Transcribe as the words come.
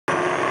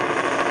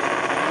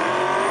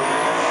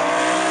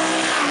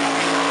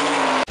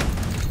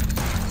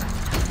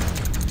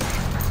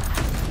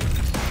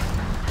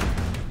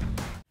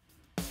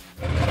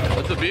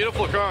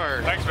beautiful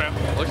car. Thanks,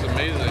 man. Looks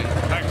amazing.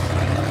 Thanks.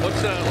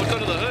 What's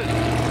under the hood?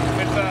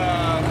 It's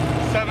a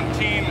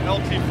 17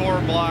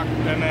 LT4 block,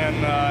 and then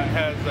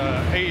has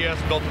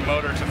AES built-in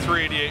motor. It's a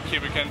 388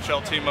 cubic inch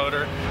LT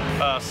motor,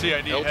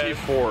 CID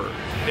LT4.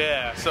 head.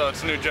 Yeah, so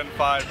it's a new Gen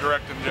 5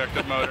 direct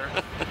injected motor.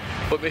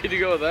 What made you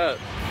go with that?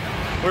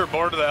 We were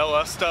bored of the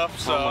LS stuff,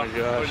 so oh my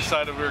gosh. we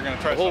decided we were going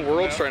to try the whole something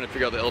world's new. trying to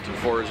figure out the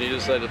LT4s, and you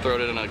decided to throw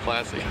it in a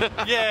classic.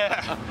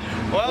 Yeah.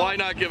 Well, why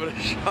not give it a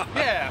shot?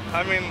 Yeah,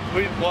 I mean,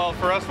 well,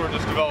 for us, we're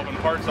just developing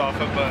parts off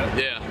it, but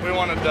yeah, we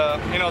wanted to,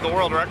 you know, the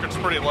world record's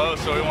pretty low,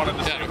 so we wanted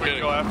to see if we could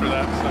go after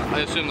that. So. I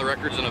assume the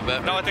record's in a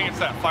vet. No, I think it's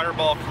that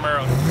Fireball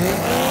Camaro.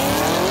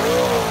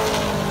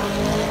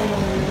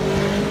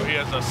 He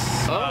has a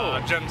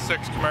Gen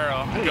 6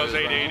 Camaro. It goes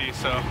 880,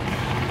 so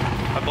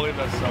I believe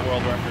that's a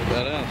world record.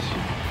 That is.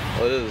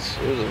 Well, it is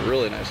a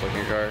really nice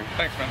looking car.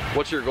 Thanks, man.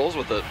 What's your goals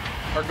with it?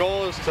 Our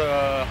goal is to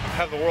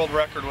have the world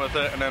record with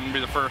it and then be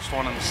the first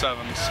one in the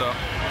sevens, so.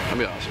 That'd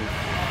be awesome.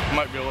 It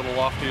might be a little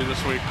lofty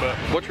this week, but.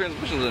 What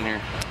transmission's in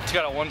here? It's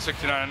got a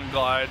 169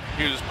 Glide,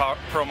 uses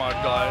Pro Mod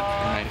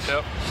Glide. Nice.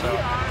 Yep, so,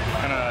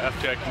 and a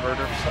FTI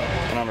converter, so.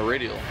 And on a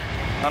radial.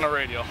 On a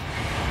radial.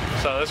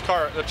 So this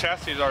car, the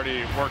chassis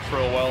already works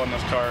real well in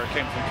this car. It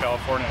came from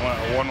California.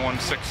 It went a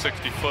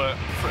 11660 foot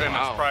in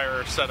its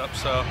prior setup,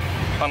 so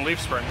on leaf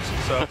springs.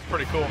 So it's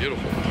pretty cool.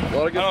 Beautiful. A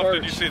lot of good parts.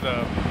 Did you see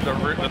the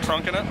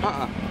trunk in it?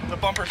 The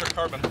bumpers are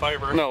carbon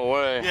fiber. No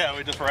way. Yeah,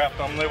 we just wrapped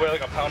them. They weigh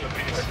like a pound a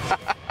piece.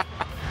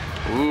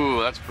 Ooh,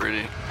 that's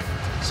pretty.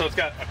 So it's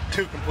got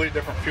two complete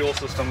different fuel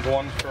systems.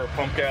 One's for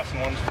pump gas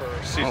and one's for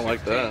C16. I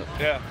like that.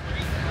 Yeah.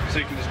 So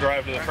you can just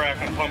drive to the track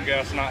and pump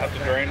gas and not have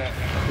to drain it.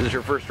 Is this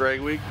your first drag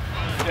week?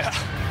 Yeah.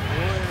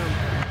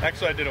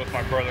 Actually, I did it with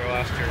my brother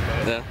last year,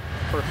 but yeah.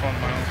 First one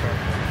in my own car.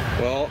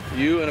 Well,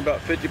 you and about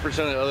 50% of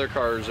the other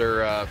cars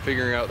are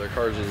figuring out their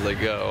cars as they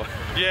go.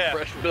 Yeah.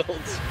 Fresh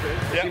builds.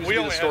 Yeah, Seems to be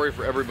the story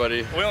for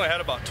everybody. We only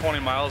had about 20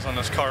 miles on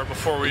this car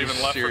before we even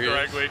left for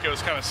drag week. It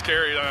was kind of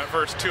scary on that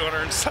first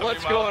 270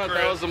 Let's go on a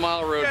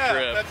 1,000-mile road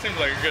trip. That seems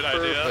like a good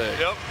idea.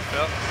 Yep.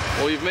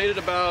 Well, you've made it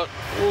about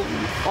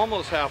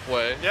almost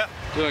halfway. Yeah.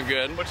 Doing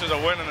good. Which is a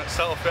win in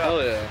itself. Yeah.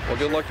 Hell yeah. Well,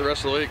 good luck the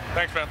rest of the week.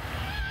 Thanks, man.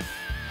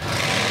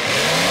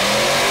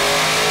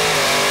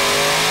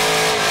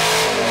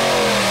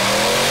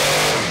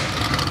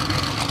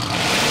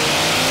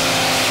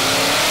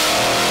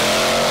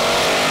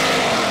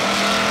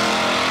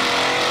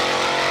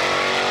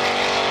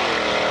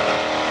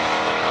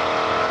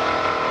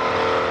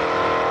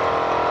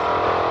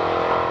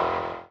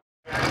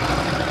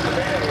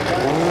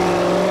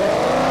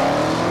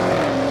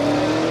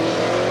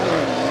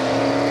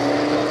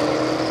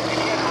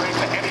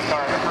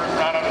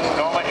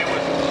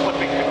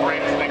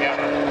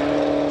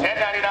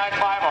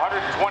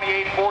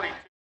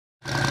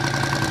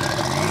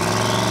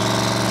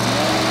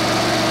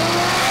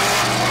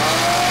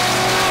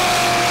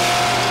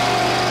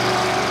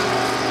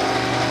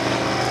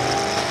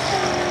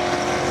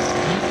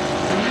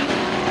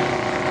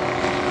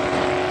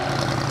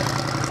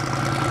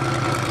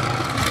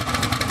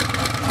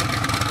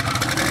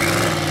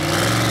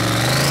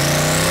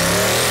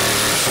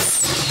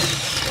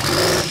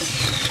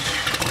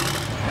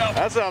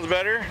 That sounds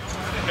better.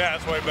 Yeah,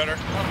 that's way better.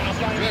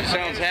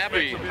 Sounds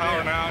happy.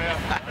 Power now,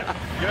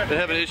 yeah. Been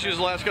having issues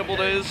the last couple of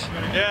days?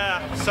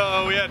 Yeah,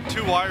 so we had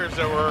two wires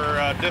that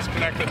were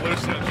disconnected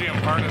loose in the GM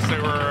harness. They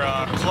were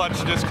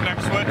clutch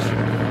disconnect switch.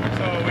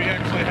 So we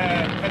actually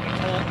had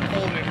to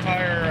pull the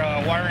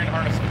entire wiring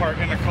harness apart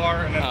in the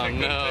car and then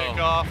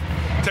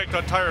take the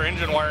entire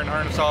engine wiring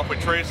harness off. We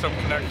traced them,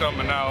 connect them,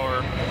 and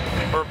now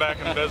we're back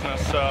in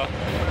business. So.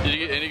 Did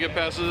you get any good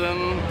passes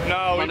in?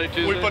 No, Monday,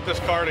 Tuesday? we put this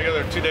car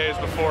together 2 days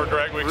before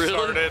drag week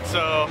started,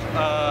 so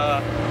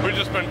we've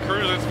just been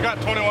cruising. It's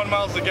got 21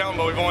 miles a gallon,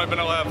 but we've only been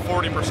able to have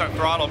 40%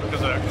 throttle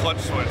because of that clutch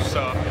switch.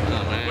 So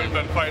we've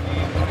been fighting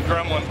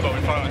gremlins, but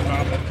we finally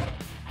found it.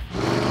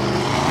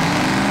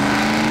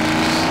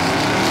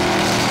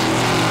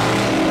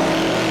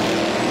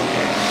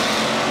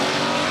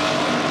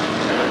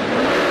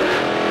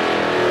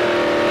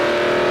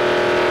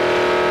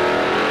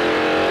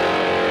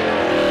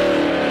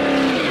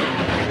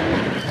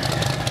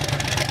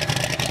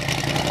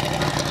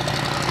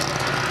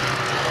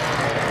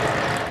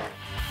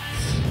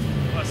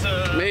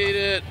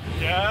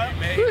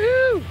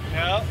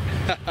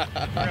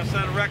 We're gonna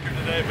set a record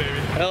today, baby.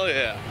 Hell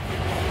yeah.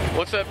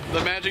 What's that,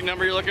 the magic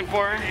number you're looking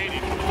for?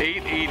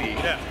 880.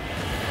 Yeah.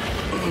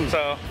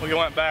 So we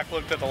went back,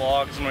 looked at the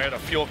logs, and we had a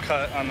fuel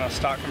cut on the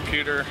stock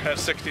computer at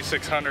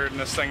 6,600, and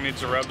this thing needs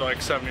to rev to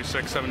like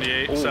 76,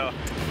 78. Ooh, so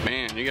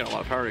man, you got a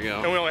lot of power to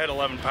go. And we only had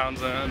 11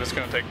 pounds in it, and it's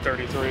gonna take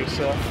 33.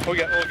 So we'll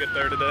get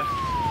there today.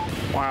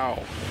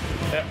 Wow.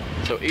 Yeah.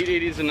 So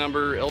 880 is the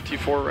number,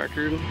 LT4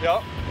 record.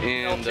 Yep.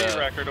 And LT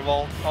record of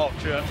all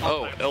shit.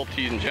 Oh, LT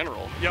in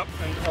general. Yep,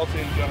 and LT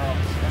in general.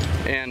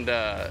 And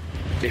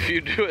if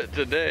you do it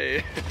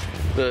today,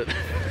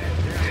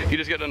 you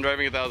just got done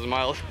driving 1,000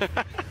 miles.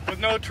 With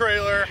no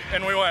trailer,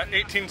 and we went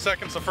 18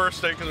 seconds the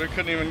first day because we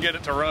couldn't even get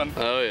it to run.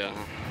 Oh yeah.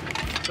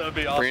 That'd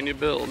be awesome. Brand new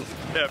build.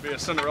 Yeah, it'd be a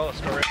Cinderella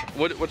story.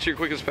 What's your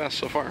quickest pass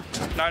so far?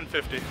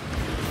 950.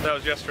 That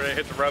was yesterday.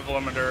 Hit the rev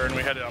limiter and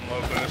we had it on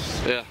low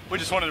boost. Yeah. We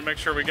just wanted to make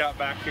sure we got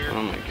back here.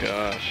 Oh my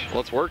gosh. Well,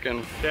 it's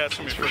working. Yeah, it's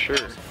gonna be for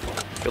sure.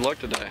 Good luck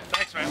today.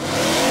 Thanks, man.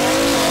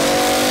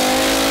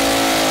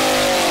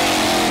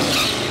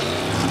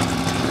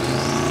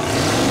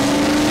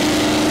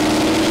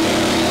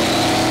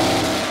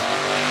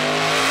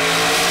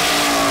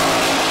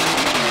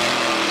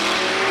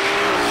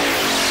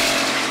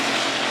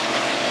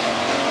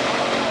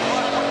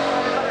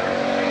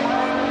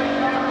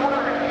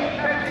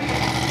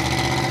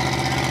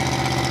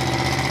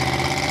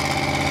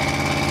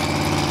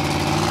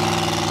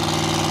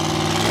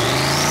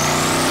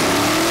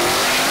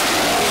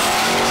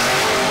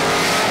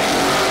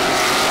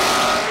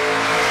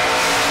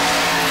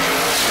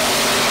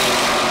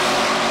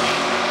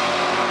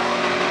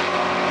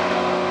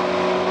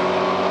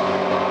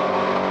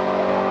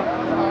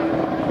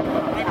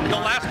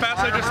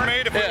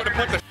 If we would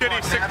have put the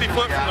shitty 60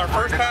 foot from our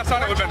first pass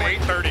on, it would have been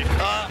 830.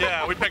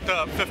 Yeah, we picked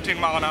up 15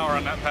 mile an hour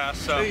on that pass.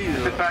 So if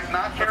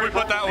we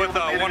put that with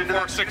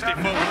 1.460 foot,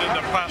 we did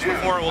the pass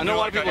before, we'll do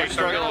like a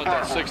 830. I know a lot of people are struggling with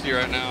that 60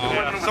 right now.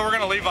 Yeah, so we're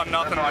going to leave on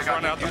nothing and just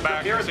run out the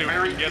back and see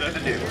if we can get it.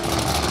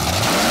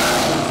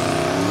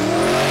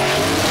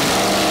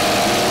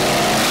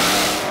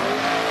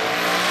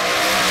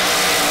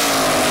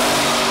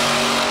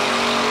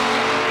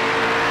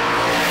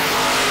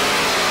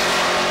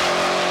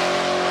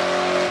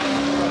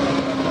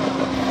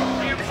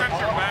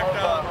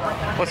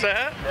 What's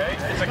that?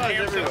 It's a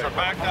cam sensor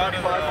backed out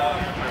of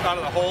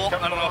the hole.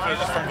 I don't know if it was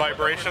just from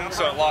vibration,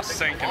 so it lost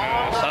sync.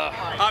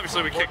 And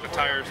obviously we kicked the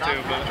tires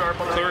too, but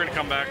so we're gonna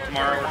come back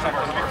tomorrow or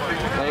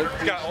something.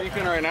 It's got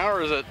leaking right now,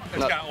 or is it?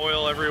 It's got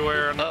oil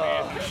everywhere.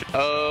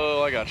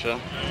 Oh, I gotcha.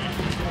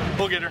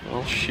 We'll get her.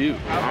 Well, shoot.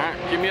 All right,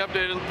 keep me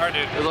updated. All right,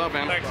 dude. Good luck,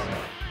 man. Thanks.